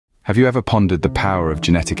Have you ever pondered the power of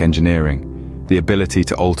genetic engineering, the ability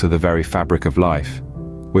to alter the very fabric of life?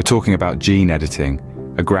 We're talking about gene editing,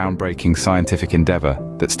 a groundbreaking scientific endeavor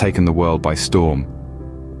that's taken the world by storm.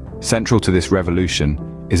 Central to this revolution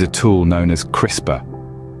is a tool known as CRISPR.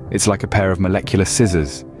 It's like a pair of molecular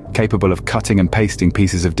scissors, capable of cutting and pasting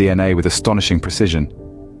pieces of DNA with astonishing precision.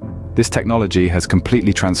 This technology has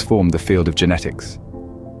completely transformed the field of genetics.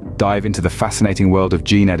 Dive into the fascinating world of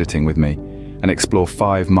gene editing with me and explore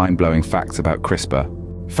 5 mind-blowing facts about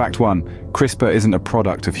CRISPR. Fact 1. CRISPR isn't a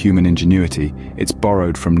product of human ingenuity, it's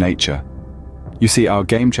borrowed from nature. You see, our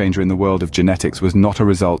game changer in the world of genetics was not a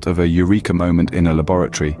result of a eureka moment in a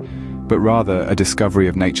laboratory, but rather a discovery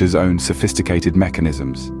of nature's own sophisticated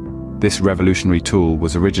mechanisms. This revolutionary tool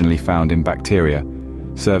was originally found in bacteria,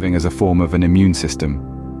 serving as a form of an immune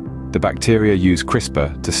system. The bacteria use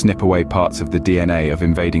CRISPR to snip away parts of the DNA of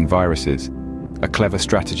invading viruses, a clever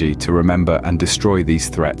strategy to remember and destroy these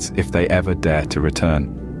threats if they ever dare to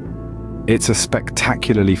return. It's a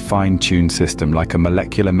spectacularly fine-tuned system, like a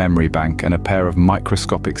molecular memory bank and a pair of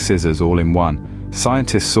microscopic scissors all in one.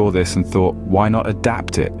 Scientists saw this and thought, why not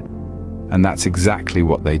adapt it? And that's exactly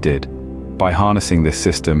what they did. By harnessing this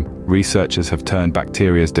system, researchers have turned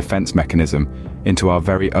bacteria's defense mechanism into our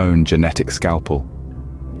very own genetic scalpel.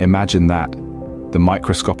 Imagine that, the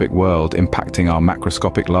microscopic world impacting our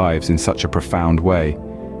macroscopic lives in such a profound way.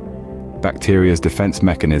 Bacteria's defense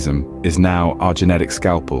mechanism is now our genetic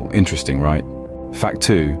scalpel. Interesting, right? Fact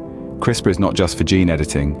 2. CRISPR is not just for gene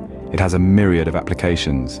editing. It has a myriad of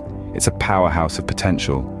applications. It's a powerhouse of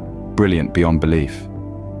potential, brilliant beyond belief.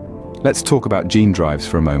 Let's talk about gene drives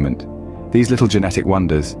for a moment. These little genetic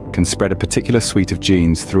wonders can spread a particular suite of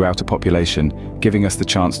genes throughout a population, giving us the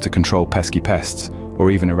chance to control pesky pests or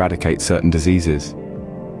even eradicate certain diseases.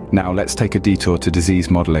 Now let's take a detour to disease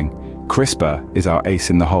modeling. CRISPR is our ace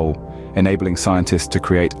in the hole, enabling scientists to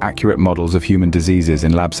create accurate models of human diseases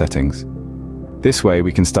in lab settings. This way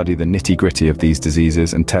we can study the nitty-gritty of these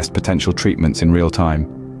diseases and test potential treatments in real time.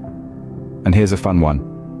 And here's a fun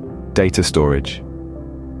one: data storage.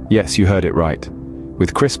 Yes, you heard it right.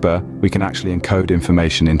 With CRISPR, we can actually encode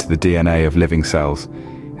information into the DNA of living cells.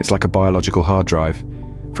 It's like a biological hard drive.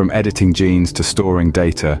 From editing genes to storing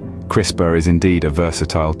data, CRISPR is indeed a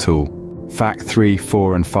versatile tool. Fact 3,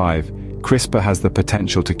 4, and 5. CRISPR has the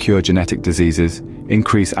potential to cure genetic diseases,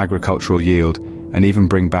 increase agricultural yield, and even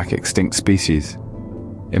bring back extinct species.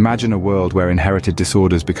 Imagine a world where inherited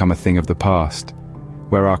disorders become a thing of the past,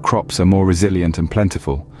 where our crops are more resilient and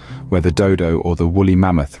plentiful, where the dodo or the woolly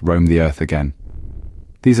mammoth roam the earth again.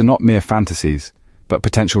 These are not mere fantasies, but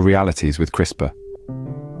potential realities with CRISPR.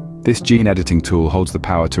 This gene editing tool holds the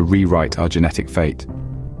power to rewrite our genetic fate.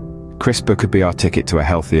 CRISPR could be our ticket to a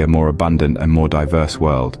healthier, more abundant, and more diverse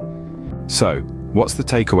world. So, what's the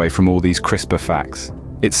takeaway from all these CRISPR facts?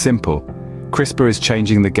 It's simple. CRISPR is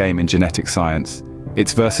changing the game in genetic science.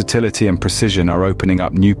 Its versatility and precision are opening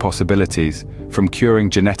up new possibilities, from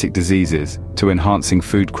curing genetic diseases to enhancing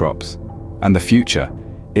food crops. And the future,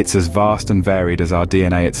 it's as vast and varied as our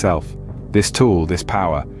DNA itself. This tool, this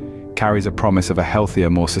power, carries a promise of a healthier,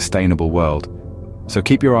 more sustainable world. So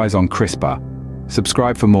keep your eyes on CRISPR.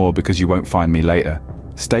 Subscribe for more, because you won't find me later.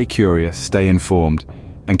 Stay curious, stay informed,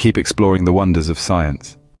 and keep exploring the wonders of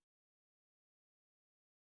science.